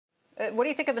What do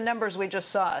you think of the numbers we just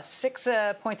saw?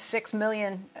 6.6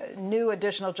 million new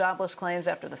additional jobless claims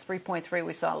after the 3.3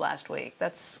 we saw last week.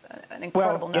 That's an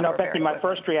incredible number. Well, Becky, my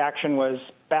first reaction was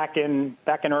back in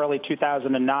early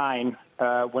 2009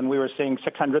 when we were seeing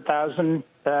 600,000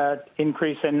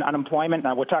 increase in unemployment.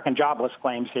 Now, we're talking jobless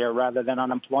claims here rather than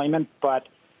unemployment. But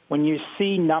when you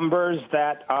see numbers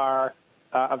that are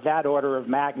of that order of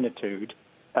magnitude,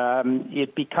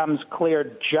 it becomes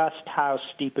clear just how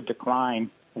steep a decline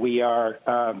we are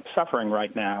suffering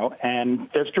right now. And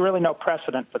there's really no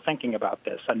precedent for thinking about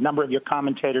this. A number of your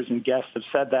commentators and guests have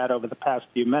said that over the past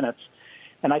few minutes.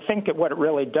 And I think that what it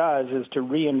really does is to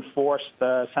reinforce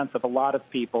the sense of a lot of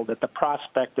people that the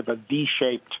prospect of a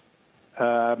V-shaped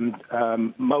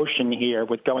motion here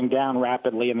with going down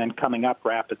rapidly and then coming up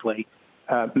rapidly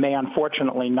may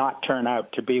unfortunately not turn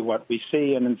out to be what we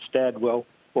see, and instead we'll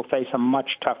face a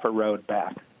much tougher road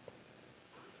back.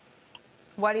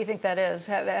 Why do you think that is?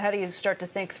 How do you start to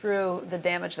think through the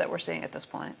damage that we're seeing at this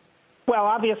point? Well,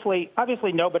 obviously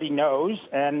nobody knows,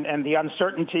 and the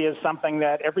uncertainty is something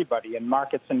that everybody in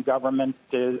markets and government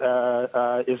is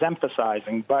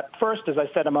emphasizing. But first, as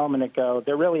I said a moment ago,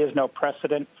 there really is no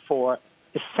precedent for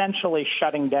essentially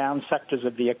shutting down sectors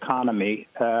of the economy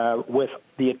with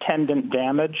the attendant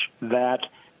damage that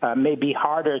may be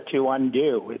harder to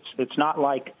undo. It's not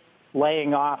like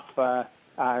laying off a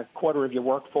quarter of your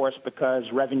workforce because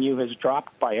revenue has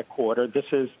dropped by a quarter. This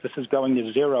is going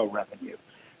to zero revenue.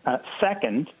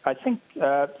 Second, I think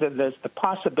there's the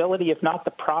possibility, if not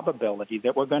the probability,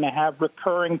 that we're going to have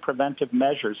recurring preventive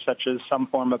measures, such as some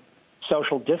form of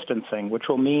social distancing, which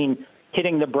will mean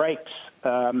hitting the brakes.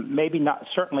 Maybe not,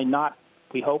 certainly not,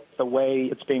 we hope, the way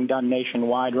it's being done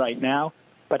nationwide right now,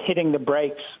 but hitting the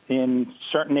brakes in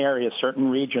certain areas,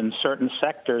 certain regions, certain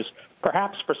sectors,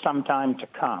 perhaps for some time to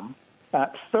come.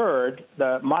 Third,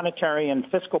 the monetary and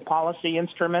fiscal policy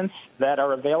instruments that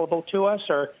are available to us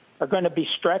are going to be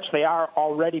stretched. They are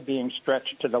already being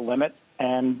stretched to the limit,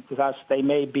 and thus they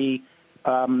may be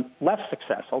less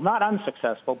successful, not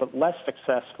unsuccessful, but less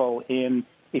successful in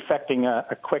effecting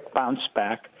a quick bounce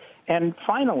back. And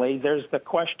finally, there's the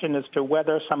question as to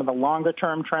whether some of the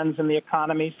longer-term trends in the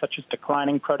economy, such as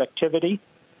declining productivity,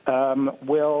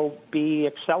 will be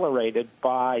accelerated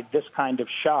by this kind of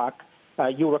shock.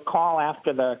 You recall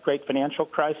after the great financial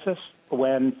crisis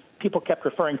when people kept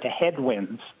referring to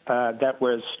headwinds that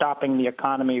was stopping the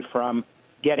economy from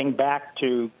getting back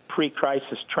to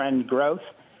pre-crisis trend growth.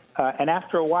 And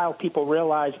after a while, people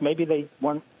realized maybe they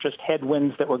weren't just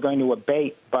headwinds that were going to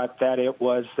abate, but that it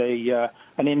was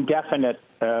an indefinite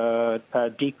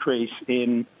decrease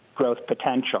in growth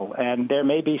potential. And there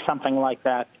may be something like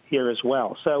that here as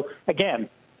well. So again,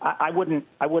 I wouldn't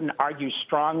argue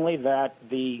strongly that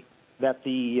the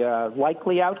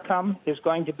likely outcome is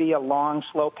going to be a long,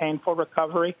 slow, painful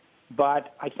recovery,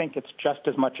 but I think it's just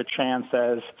as much a chance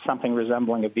as something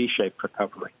resembling a V-shaped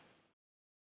recovery.